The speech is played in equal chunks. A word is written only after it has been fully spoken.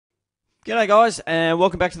G'day guys, and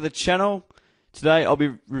welcome back to the channel. Today I'll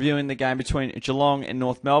be reviewing the game between Geelong and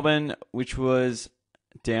North Melbourne, which was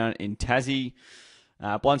down in TASSIE,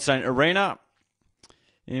 Blundstone Arena,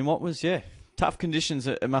 in what was, tough conditions,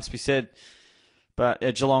 it must be said. But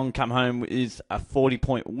Geelong come home with a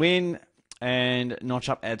 40-point win and notch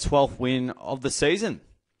up our 12th win of the season.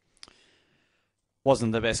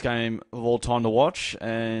 Wasn't the best game of all time to watch,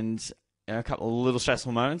 and a couple of little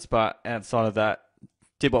stressful moments, but outside of that,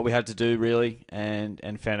 did what we had to do, really, and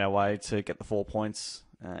found our way to get the 4 points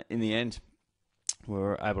in the end. We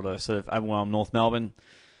were able to sort of overwhelm North Melbourne,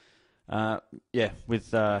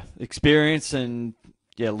 with experience and,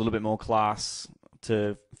 a little bit more class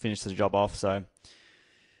to finish the job off. So,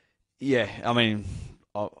 I mean,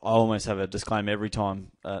 I almost have a disclaimer every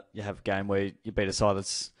time you have a game where you beat a side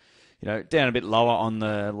that's, down a bit lower on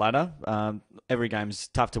the ladder. Every game's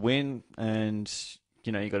tough to win, and,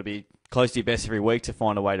 you've got to be close to your best every week to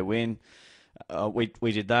find a way to win.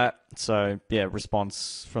 We did that. So,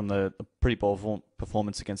 response from the pretty poor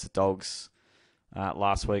performance against the Dogs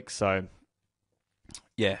last week. So,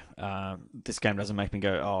 this game doesn't make me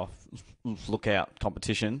go, oh, look out,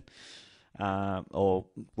 competition, or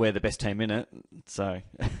we're the best team in it. So,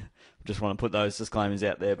 just want to put those disclaimers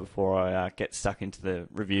out there before I get stuck into the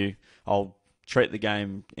review. I'll treat the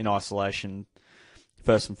game in isolation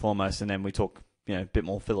first and foremost, and then we talk a bit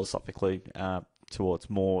more philosophically towards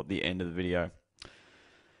more the end of the video.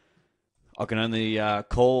 I can only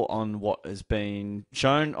call on what has been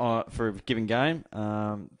shown for a given game.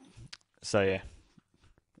 There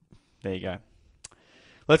you go.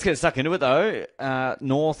 Let's get stuck into it, though.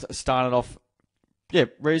 North started off,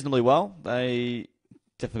 reasonably well. They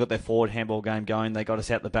definitely got their forward handball game going. They got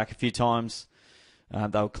us out the back a few times.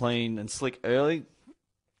 They were clean and slick early.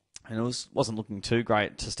 And it wasn't looking too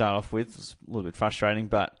great to start off with. It was a little bit frustrating,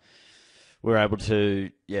 but we were able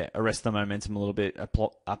to, arrest the momentum a little bit,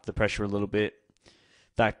 up the pressure a little bit.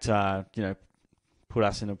 That, put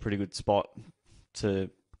us in a pretty good spot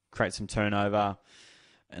to create some turnover.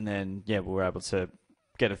 And then, we were able to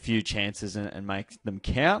get a few chances and make them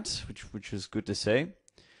count, which was good to see.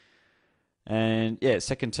 And,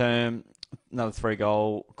 second term, another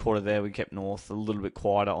 3-goal quarter there. We kept North a little bit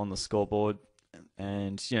quieter on the scoreboard.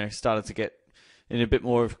 And, started to get in a bit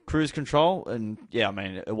more of cruise control. And,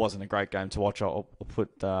 it wasn't a great game to watch. I'll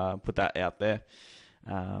put that out there.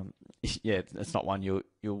 It's not one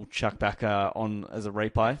you'll chuck back on as a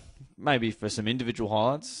replay. Maybe for some individual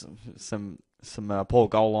highlights, some poor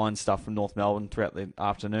goal line stuff from North Melbourne throughout the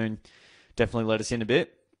afternoon. Definitely let us in a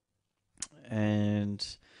bit. And,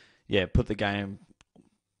 put the game,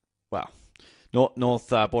 North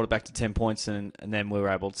brought it back to 10 points, and then we were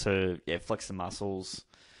able to flex the muscles.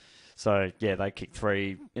 So, they kicked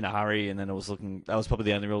 3 in a hurry, and then that was probably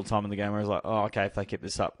the only real time in the game where I was like, oh, okay, if they keep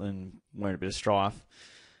this up, then we're in a bit of strife.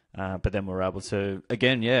 But then we were able to,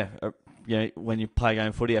 again, when you play a game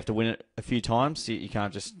of footy, you have to win it a few times. You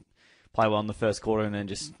can't just play well in the first quarter and then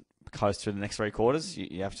just coast through the next 3 quarters.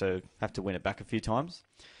 You have to win it back a few times.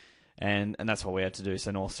 And that's what we had to do.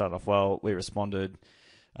 So North started off well. We responded.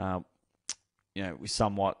 We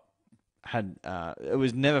somewhat had, it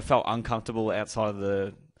was never felt uncomfortable outside of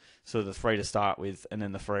the sort of the 3 to start with, and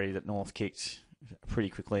then the 3 that North kicked pretty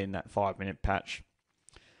quickly in that 5-minute patch.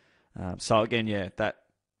 So again, that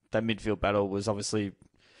midfield battle was obviously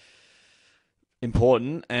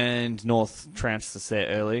important, and North trounced us there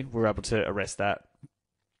early. We were able to arrest that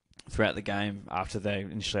throughout the game after they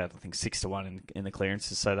initially had, I think, 6-1 in the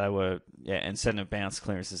clearances. So they were, and centre bounce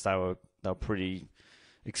clearances, they were pretty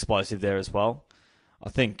explosive there as well. I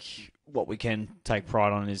think what we can take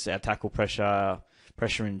pride on is our tackle pressure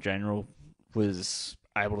in general was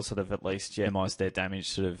able to sort of at least minimise their damage,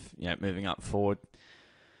 sort of moving up forward.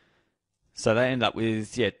 So they end up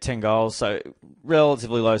with 10 goals, so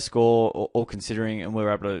relatively low score, all considering, and we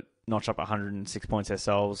were able to notch up 106 points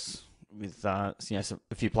ourselves with a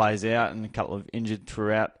few players out and a couple of injured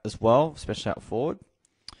throughout as well, especially out forward.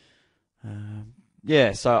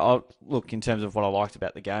 So I'll look in terms of what I liked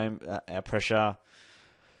about the game. Our pressure,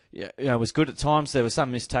 was good at times. There were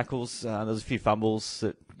some missed tackles. There was a few fumbles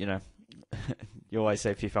that, you always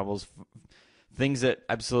say a few fumbles. Things that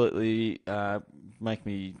absolutely make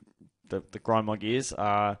me the grind my gears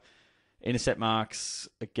are intercept marks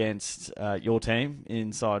against your team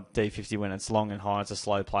inside D50 when it's long and high. It's a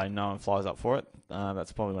slow play. No one flies up for it.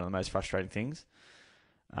 That's probably one of the most frustrating things.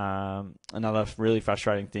 Another really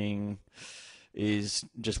frustrating thing is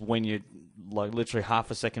just when you're like literally half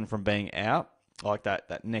a second from being out, like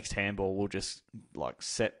that next handball will just like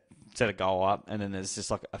set a goal up, and then there's just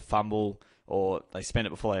like a fumble or they spend it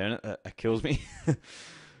before they earn it. That kills me.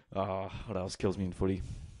 What else kills me in footy?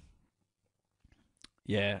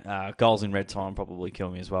 Yeah, goals in red time probably kill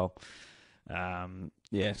me as well. Yeah,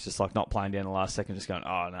 it's just like not playing down the last second, just going,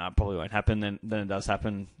 oh, no, it probably won't happen. Then it does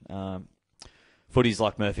happen. Footy's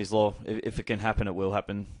like Murphy's Law. If it can happen, it will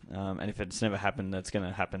happen. And if it's never happened, it's going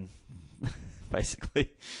to happen,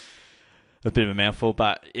 basically. A bit of a mouthful,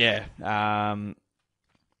 but yeah.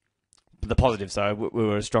 The positives, though, we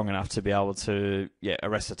were strong enough to be able to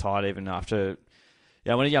arrest the tide even after.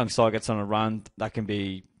 Yeah, when a young side gets on a run, that can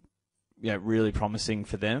be really promising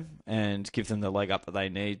for them and give them the leg up that they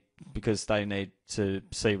need, because they need to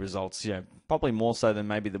see results, probably more so than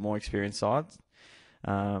maybe the more experienced sides,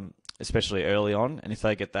 especially early on. And if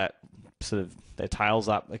they get that sort of their tails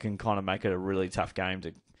up, they can kind of make it a really tough game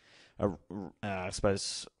to, I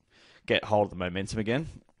suppose, get hold of the momentum again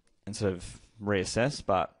and sort of reassess.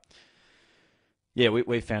 But yeah,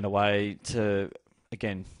 we found a way to,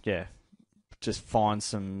 again, just find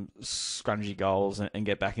some scrungy goals and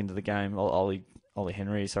get back into the game. Ollie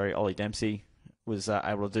Dempsey was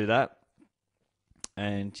able to do that.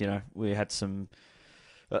 And, we had some,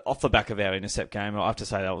 off the back of our intercept game, I have to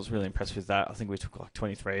say that I was really impressed with that. I think we took like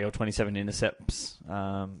 23 or 27 intercepts,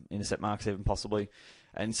 intercept marks even possibly.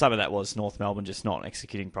 And some of that was North Melbourne just not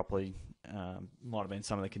executing properly. Might have been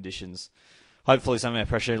some of the conditions. Hopefully some of our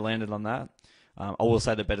pressure landed on that. I will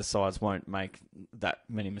say the better sides won't make that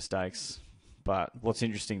many mistakes. But what's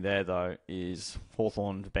interesting there, though, is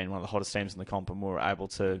Hawthorn being one of the hottest teams in the comp, and we were able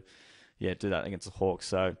to do that against the Hawks.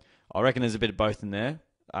 So I reckon there's a bit of both in there.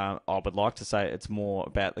 I would like to say it's more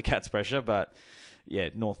about the Cats' pressure, but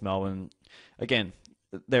North Melbourne, again,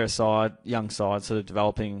 they're a side, young side, sort of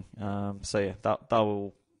developing.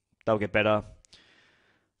 They'll get better.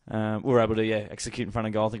 We were able to execute in front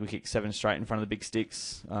of goal. I think we kicked 7 straight in front of the big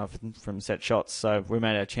sticks from set shots. So we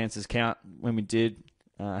made our chances count when we did.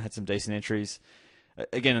 Had some decent entries.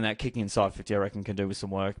 Again, in that kicking inside 50, I reckon can do with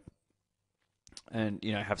some work. And,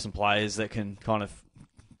 have some players that can kind of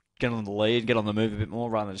get on the lead, get on the move a bit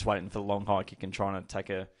more, rather than just waiting for the long high kick and trying to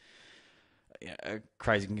take a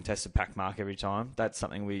crazy contested pack mark every time. That's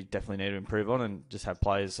something we definitely need to improve on, and just have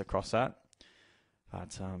players across that.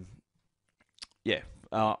 But,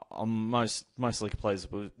 I'm mostly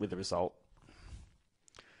pleased with the result,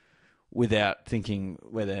 without thinking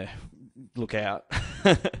whether look out.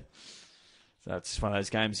 So it's just one of those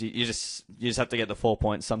games. You just have to get the 4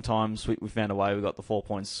 points. Sometimes we found a way. We got the 4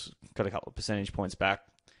 points, got a couple of percentage points back.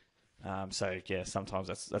 Sometimes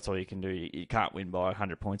that's all you can do. You can't win by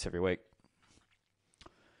 100 points every week.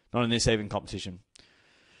 Not in this even competition.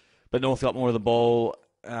 But North got more of the ball.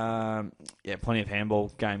 Plenty of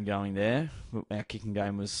handball game going there. Our kicking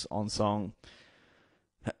game was on song.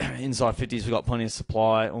 Inside 50s, we got plenty of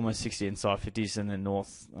supply, almost 60 inside 50s, and then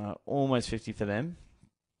North, almost 50 for them.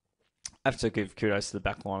 I have to give kudos to the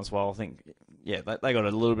back line as well. I think, they got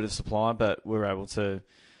a little bit of supply, but we were able to,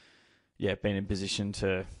 be in position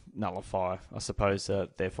to nullify, I suppose,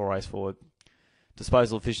 their forays forward.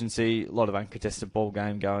 Disposal efficiency, a lot of uncontested ball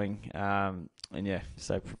game going,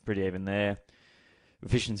 so pretty even there.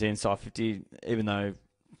 Efficiency inside 50, even though,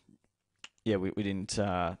 we didn't,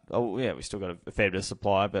 we still got a fair bit of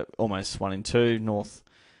supply, but almost 1 in 2. North,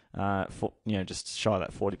 just shy of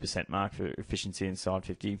that 40% mark for efficiency inside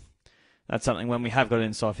 50. That's something, when we have got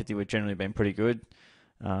inside 50, we've generally been pretty good.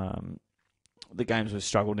 The games we've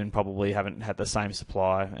struggled in probably haven't had the same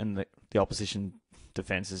supply, and the opposition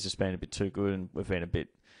defence has just been a bit too good, and we've been a bit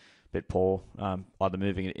poor, either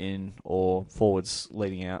moving it in or forwards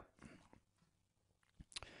leading out.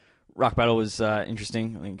 Ruck battle was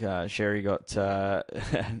interesting. I think Sherry got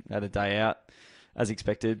had a day out, as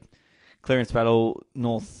expected. Clearance battle,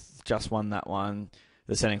 North just won that one.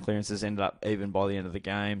 The centre clearances ended up even by the end of the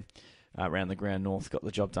game. Around the ground, North got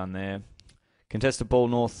the job done there. Contested ball,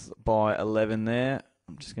 North by 11 there.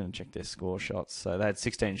 I'm just going to check their score shots. So they had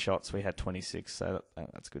 16 shots, we had 26, so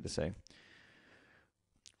that's good to see.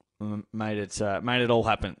 Made it all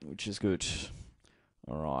happen, which is good.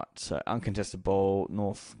 All right, so uncontested ball,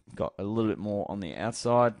 North got a little bit more on the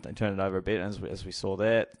outside. They turned it over a bit, as we saw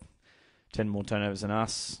there. 10 more turnovers than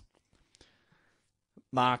us.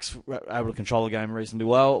 Marks were able to control the game reasonably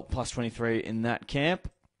well, plus 23 in that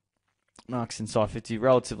camp. Marks inside 50,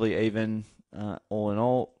 relatively even, all in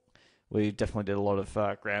all. We definitely did a lot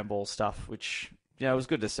of ground ball stuff, which was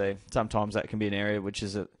good to see. Sometimes that can be an area which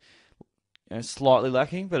is slightly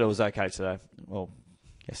lacking, but it was okay today. Well,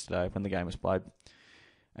 yesterday when the game was played.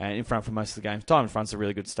 And in front for most of the games. Time in front's a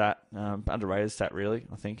really good stat. Underrated stat, really,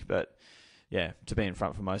 I think. But, to be in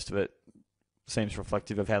front for most of it seems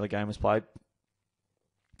reflective of how the game was played.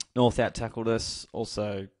 North out-tackled us.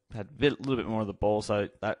 Also had a little bit more of the ball. So,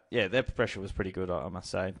 their pressure was pretty good, I must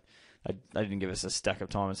say. they didn't give us a stack of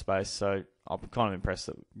time and space. So I'm kind of impressed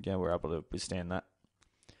that we're able to withstand that.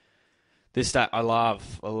 This stat I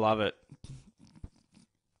love it.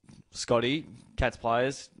 Scotty, Cats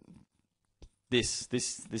players, this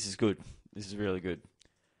is good. This is really good.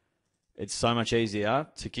 It's so much easier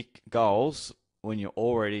to kick goals when you're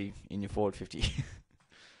already in your forward 50.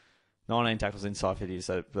 19 tackles inside 50,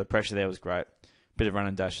 so the pressure there was great. Bit of run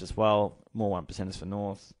and dash as well. More 1%ers for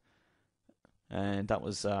North. And that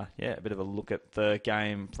was, a bit of a look at the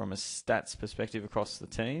game from a stats perspective across the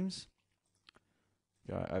teams.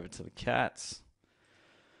 Go over to the Cats.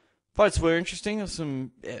 Votes were interesting. There was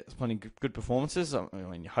some plenty good performances. I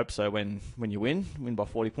mean, you hope so when you win by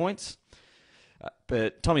 40 points.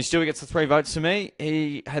 But Tommy Stewart gets the 3 votes for me.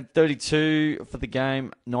 He had 32 for the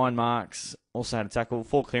game, 9 marks, also had a tackle,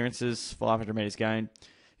 4 clearances, 500 metres gained.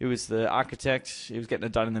 He was the architect. He was getting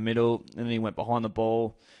it done in the middle, and then he went behind the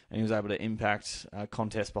ball, and he was able to impact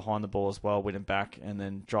contests behind the ball as well, win it back, and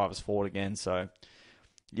then drive us forward again. So,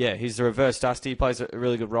 yeah, he's the reverse Dusty. He plays a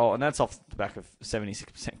really good role, and that's off the back of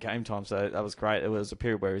 76% game time, so that was great. It was a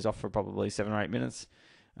period where he was off for probably 7 or 8 minutes.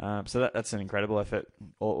 So that's an incredible effort,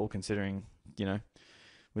 all considering,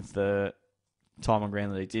 with the time on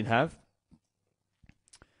ground that he did have.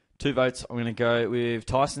 2 votes, I'm going to go with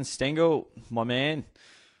Tyson Stengel, my man.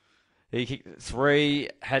 He kicked 3,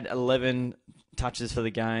 had 11 touches for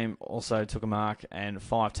the game, also took a mark, and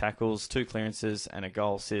 5 tackles, 2 clearances, and a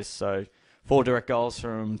goal assist. So 4 direct goals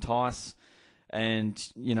from Tice. And,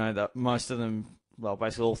 most of them, well,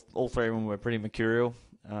 basically all 3 of them were pretty mercurial.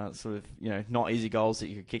 Not easy goals that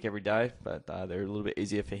you could kick every day, but they're a little bit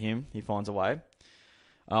easier for him. He finds a way.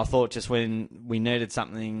 I thought just when we needed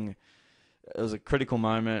something, it was a critical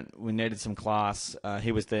moment, we needed some class,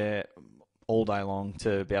 he was there all day long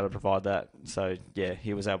to be able to provide that. So, yeah,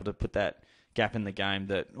 he was able to put that gap in the game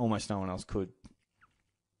that almost no one else could.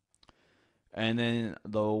 And then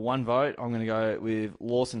the 1 vote, I'm going to go with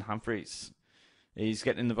Lawson Humphreys. He's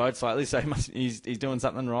getting in the votes lately, so he's doing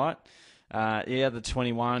something right. The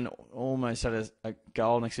 21, almost had a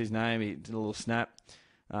goal next to his name. He did a little snap.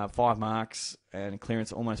 5 marks and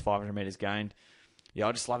clearance, almost 500 metres gained. Yeah,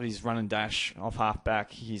 I just love his run and dash off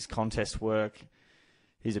half-back, his contest work,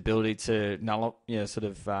 his ability to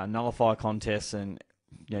nullify contests and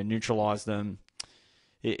neutralise them.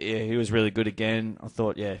 He was really good again. I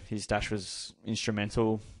thought, his dash was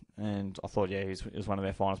instrumental, and I thought, he was one of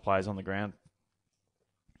our finest players on the ground.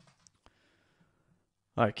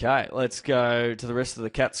 Okay, let's go to the rest of the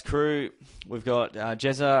Cats crew. We've got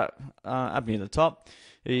Jezza up near the top.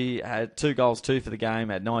 He had 2 goals, 2 for the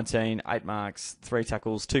game at 19, 8 marks, 3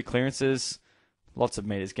 tackles, 2 clearances, lots of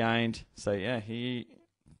metres gained. So,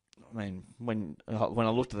 when I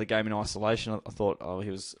looked at the game in isolation, I thought,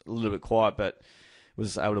 he was a little bit quiet, but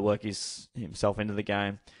was able to work himself into the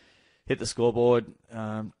game. Hit the scoreboard.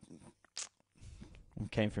 I'm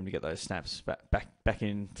keen for him to get those snaps back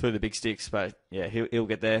in through the big sticks, but he'll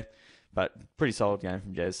get there. But pretty solid game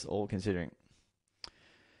from Jez, all considering.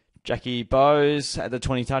 Jackie Bowes had the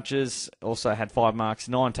 20 touches, also had 5 marks,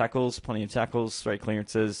 9 tackles, plenty of tackles, 3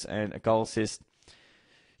 clearances, and a goal assist.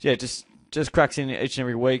 Yeah, just cracks in each and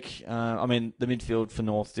every week. The midfield for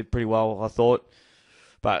North did pretty well, I thought.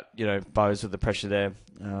 But, Bowes with the pressure there,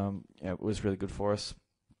 it was really good for us.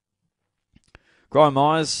 Graham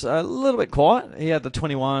Myers, a little bit quiet. He had the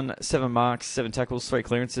 21, 7 marks, 7 tackles, 3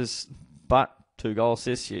 clearances, but 2 goal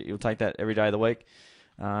assists. You'll take that every day of the week.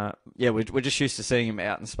 We're just used to seeing him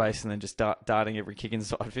out in space and then just darting every kick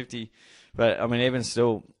inside 50. But, even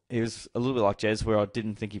still, he was a little bit like Jez, where I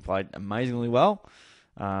didn't think he played amazingly well.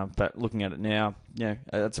 But looking at it now,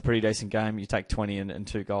 that's a pretty decent game. You take 20 and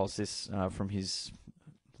 2 goal assists from his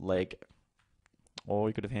leg. Or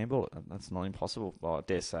he could have handballed it. That's not impossible, I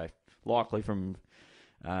dare say. Likely from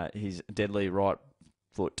his deadly right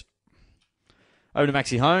foot. Over to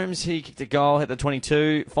Maxi Holmes. He kicked a goal, hit the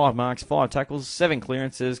 22, 5 marks, 5 tackles, 7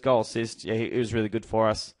 clearances, goal assist. Yeah, he was really good for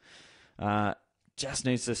us. Just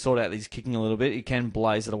needs to sort out his kicking a little bit. He can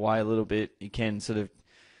blaze it away a little bit. He can sort of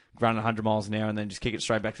run 100 miles an hour and then just kick it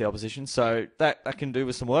straight back to the opposition. So that can do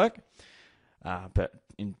with some work. But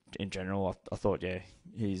in general, I thought,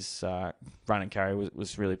 his run and carry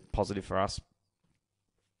was really positive for us.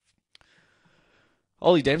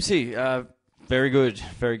 Ollie Dempsey, very good,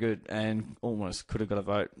 and almost could have got a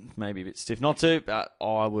vote. Maybe a bit stiff not to, but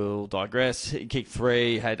I will digress. He kicked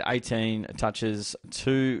 3, had 18 touches,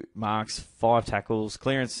 2 marks, 5 tackles,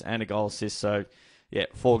 clearance, and a goal assist. So,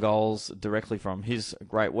 4 goals directly from his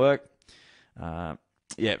great work. Very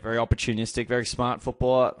opportunistic, very smart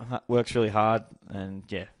footballer, works really hard, and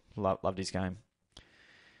loved his game.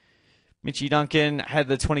 Mitchy Duncan had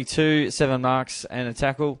the 22, 7 marks, and a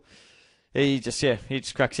tackle. he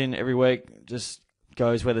just cracks in every week, just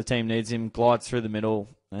goes where the team needs him, glides through the middle,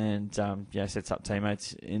 and sets up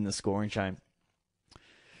teammates in the scoring chain.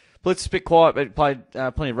 Blitz is a bit quiet, but played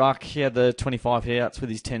plenty of ruck. He had the 25 hitouts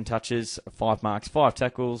with his 10 touches, 5 marks, 5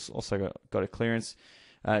 tackles, also got a clearance.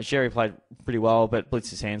 Sherry played pretty well, but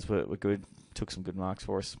Blitz's hands were good, took some good marks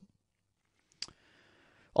for us.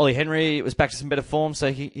 Ollie Henry was back to some better form,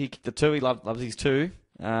 so he kicked the 2. He loves his 2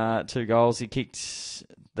 goals. He kicked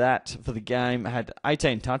that for the game, had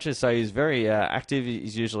 18 touches, so he's very active.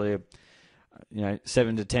 He's usually a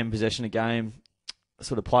 7 to 10 possession a game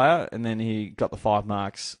sort of player, and then he got the 5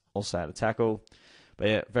 marks, also had a tackle. But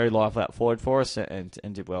yeah, very lively out forward for us and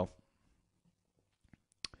did well.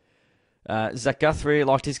 Zach Guthrie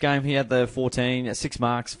liked his game. He had the 14, 6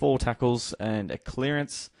 marks, 4 tackles, and a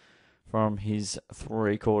clearance from his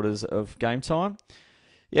 3 quarters of game time.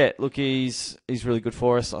 Yeah, look, he's really good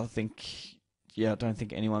for us. I don't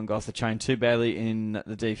think anyone got off the chain too badly in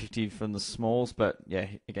the D50 from the smalls, but yeah,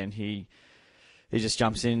 again, he just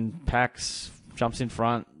jumps in, packs, jumps in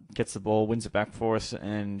front, gets the ball, wins it back for us,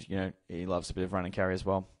 and he loves a bit of run and carry as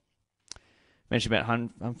well. Mentioned about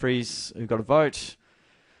Humphreys, who got a vote.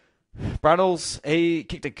 Braddles, he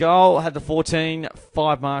kicked a goal, had the 14,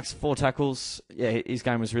 5 marks, 4 tackles. Yeah, his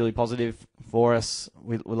game was really positive for us.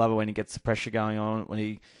 We love it when he gets the pressure going on,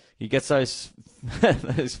 when he gets those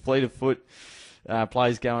those fleet of foot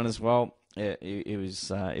plays going as well. Yeah,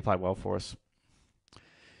 he played well for us.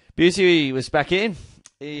 Busey was back in.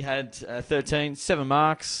 He had 13, 7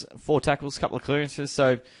 marks, 4 tackles, a couple of clearances.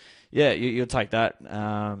 So, yeah, you'll take that.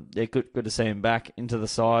 Good to see him back into the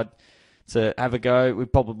side to have a go. We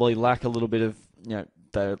probably lack a little bit of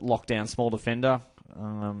the lockdown small defender.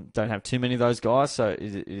 Don't have too many of those guys, so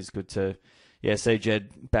it is good to see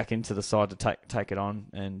Jed back into the side to take it on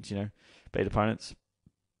and beat opponents.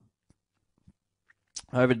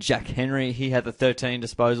 Over to Jack Henry, he had the 13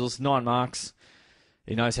 disposals, 9 marks.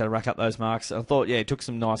 He knows how to rack up those marks. I thought, he took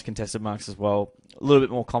some nice contested marks as well. A little bit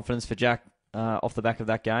more confidence for Jack off the back of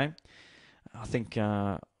that game. I think,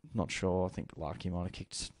 not sure, I think Larky might have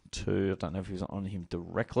kicked 2. I don't know if he was on him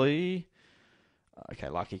directly. Okay,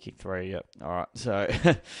 Larky kicked 3, yep. All right, so,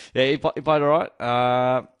 he played all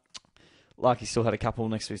right. Larky still had a couple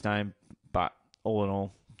next to his name, but all in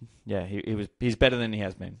all, he's better than he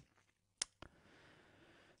has been.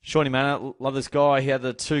 Shawnee Manor, love this guy. He had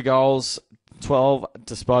the 2 goals, 12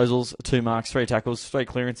 disposals, 2 marks, 3 tackles, 3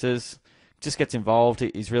 clearances. Just gets involved.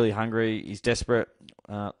 He's really hungry. He's desperate.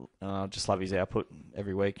 I just love his output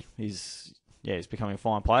every week. He's becoming a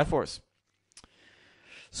fine player for us.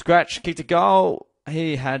 Scratch kicked a goal.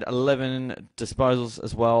 He had 11 disposals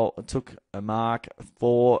as well. Took a mark,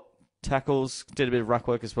 4 tackles, did a bit of ruck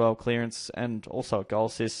work as well, clearance, and also a goal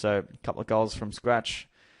assist. So a couple of goals from Scratch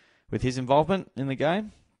with his involvement in the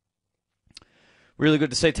game. Really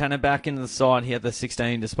good to see Tanner back into the side. He had the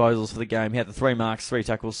 16 disposals for the game. He had the 3 marks, 3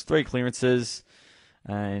 tackles, 3 clearances.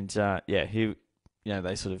 And,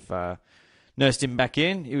 they sort of nursed him back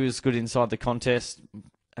in. He was good inside the contest.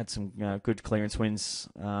 Had some good clearance wins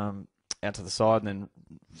out to the side and then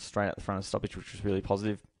straight out the front of stoppage, which was really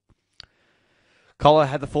positive. Collar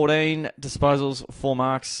had the 14 disposals, 4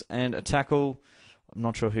 marks, and a tackle. I'm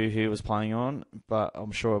not sure who he was playing on, but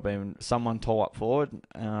I'm sure it'll be someone tall up forward.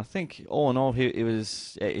 And I think all in all, he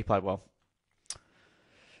played well.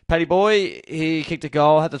 Paddy Boy, he kicked a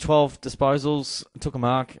goal, had the 12 disposals, took a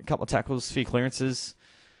mark, a couple of tackles, a few clearances,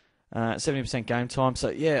 70% game time. So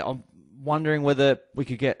I'm wondering whether we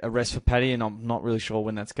could get a rest for Paddy, and I'm not really sure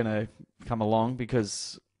when that's going to come along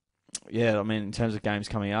because, in terms of games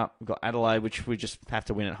coming up, we've got Adelaide, which we just have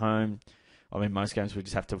to win at home. Most games we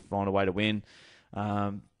just have to find a way to win.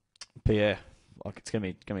 It's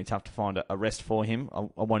gonna be tough to find a rest for him.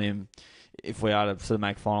 I want him, if we are to sort of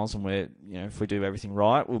make finals, and if we do everything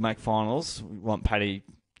right, we'll make finals. We want Paddy,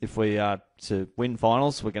 if we are to win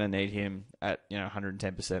finals, we're going to need him at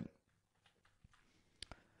 110%.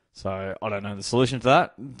 So I don't know the solution to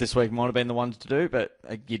that. This week might have been the one to do, but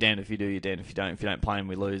you're damned if you do, you're damned if you don't. If you don't play him,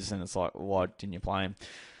 we lose, and it's like, why didn't you play him?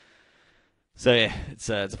 So it's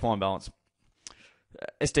a fine balance.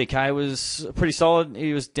 SDK was pretty solid.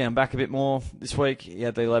 He was down back a bit more this week. He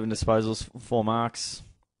had the 11 disposals, 4 marks.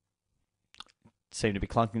 Seemed to be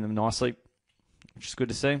clunking them nicely, which is good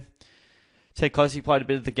to see. Ted Closey played a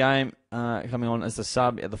bit of the game, coming on as the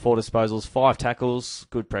sub. He had the 4 disposals, 5 tackles,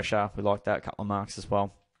 good pressure. We like that. A couple of marks as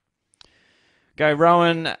well. Gary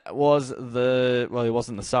Rowan he wasn't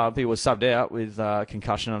the sub. He was subbed out with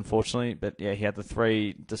concussion, unfortunately. But he had the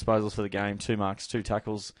 3 disposals for the game, 2 marks, 2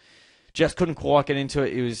 tackles. Just couldn't quite get into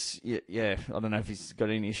it. He was, I don't know if he's got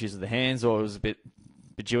any issues with the hands or it was a bit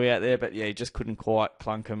Bajui out there, but yeah, he just couldn't quite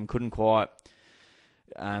clunk them, couldn't quite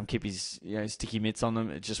keep his sticky mitts on them.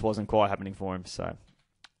 It just wasn't quite happening for him. So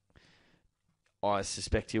I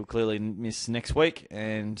suspect he'll clearly miss next week,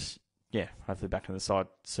 and yeah, hopefully back on the side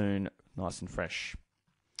soon, nice and fresh.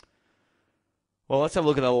 Well, let's have a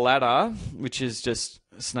look at the ladder, which is just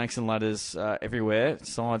snakes and ladders everywhere.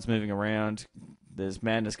 Sides moving around. There's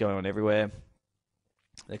madness going on everywhere.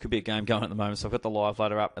 There could be a game going at the moment, so I've got the live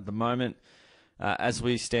ladder up at the moment. As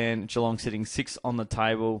we stand, Geelong sitting 6 on the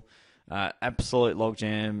table. Absolute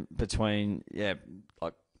logjam between,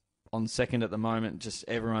 like on second at the moment. Just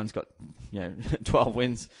everyone's got 12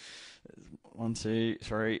 wins. 1, 2,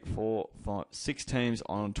 3, 4, 5, 6 teams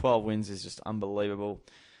on 12 wins is just unbelievable.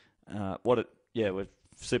 We're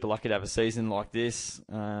super lucky to have a season like this.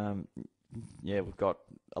 We've got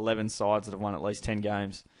 11 sides that have won at least 10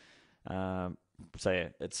 games. It's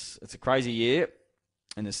a crazy year,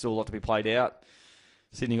 and there's still a lot to be played out.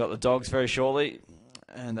 Sydney got the Dogs very shortly,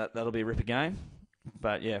 and that'll be a ripper game.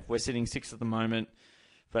 But yeah, we're sitting 6th at the moment,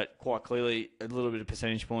 but quite clearly a little bit of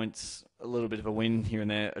percentage points, a little bit of a win here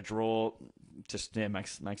and there, a draw, just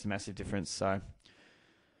makes a massive difference. So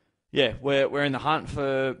yeah, we're in the hunt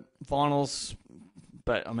for finals,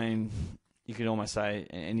 but I mean, you could almost say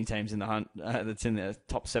any team's in the hunt that's in the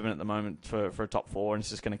top 7 at the moment for a top 4, and it's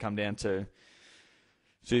just going to come down to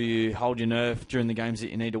do you hold your nerve during the games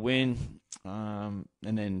that you need to win, and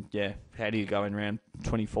then how do you go in round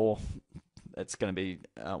 24? It's going to be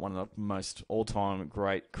one of the most all-time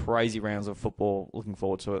great, crazy rounds of football. Looking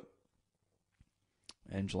forward to it.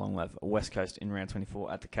 And Geelong will have West Coast in round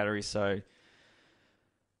 24 at the Cattery, so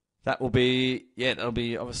that'll be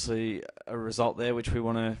obviously a result there which we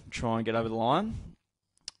want to try and get over the line.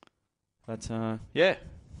 But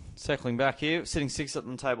circling back here, sitting 6th at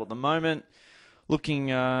the table at the moment. Looking,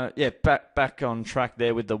 back on track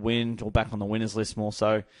there with the win, or back on the winners list more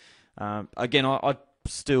so. Again, I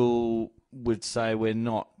still would say we're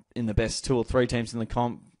not in the best 2 or 3 teams in the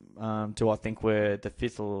comp. Do I think we're the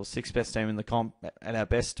 5th or 6th best team in the comp at our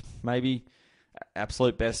best? Maybe.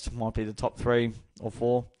 Absolute best might be the top 3 or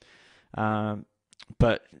 4.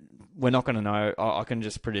 But we're not going to know. I can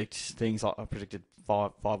just predict things like I predicted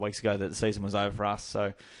 5 weeks ago that the season was over for us.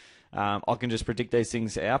 So I can just predict these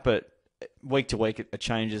things out, but week to week it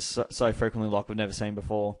changes so frequently like we've never seen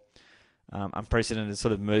before. Unprecedented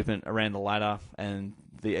sort of movement around the ladder and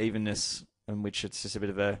the evenness in which it's just a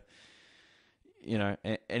bit of a,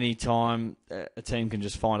 any time a team can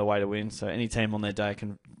just find a way to win. So any team on their day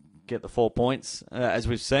can get the 4 points, as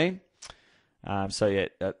we've seen.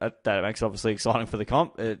 That makes it obviously exciting for the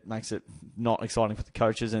comp. It makes it not exciting for the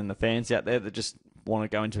coaches and the fans out there that just want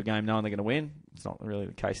to go into a game knowing they're going to win. It's not really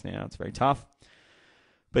the case now. It's very tough.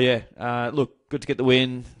 But look, good to get the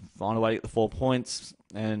win, find a way to get the 4 points,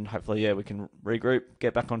 and hopefully, we can regroup,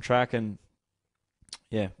 get back on track, and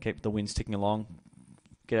keep the wins ticking along,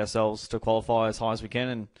 get ourselves to qualify as high as we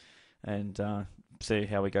can, and see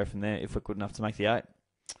how we go from there if we're good enough to make the 8.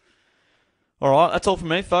 All right, that's all from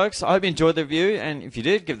me, folks. I hope you enjoyed the review, and if you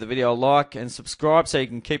did, give the video a like and subscribe so you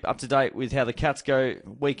can keep up to date with how the Cats go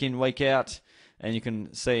week in, week out, and you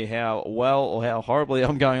can see how well or how horribly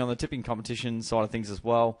I'm going on the tipping competition side of things as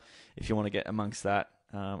well, if you want to get amongst that.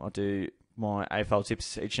 I do my AFL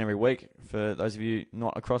tips each and every week for those of you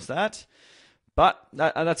not across that. But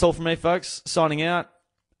that's all from me, folks. Signing out.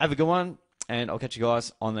 Have a good one, and I'll catch you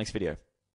guys on the next video.